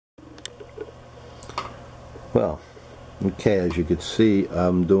Well, okay, as you can see,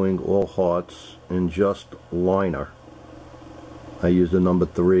 I'm doing all hearts in just liner. I used the number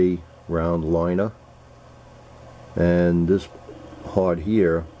 3 round liner, and this heart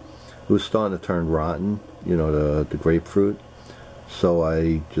here, it was starting to turn rotten, you know, the grapefruit, so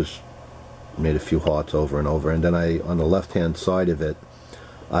I just made a few hearts over and over. And then on the left hand side of it,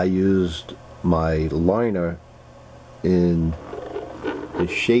 I used my liner in the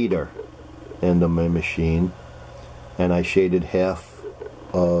shader end of my machine, and I shaded half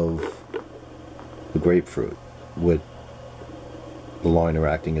of the grapefruit with the liner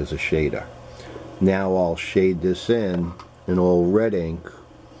acting as a shader. Now I'll shade this in all red ink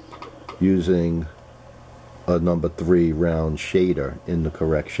using a number 3 round shader in the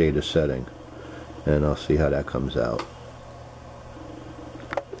correct shader setting, and I'll see how that comes out.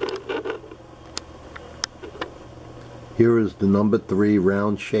 Here is the number 3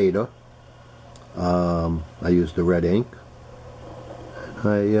 round shader. I used the red ink.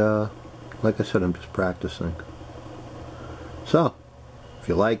 Like I said, I'm just practicing. So, if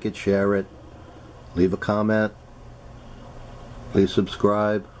you like it, share it, leave a comment, please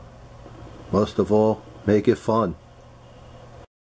subscribe. Most of all, make it fun.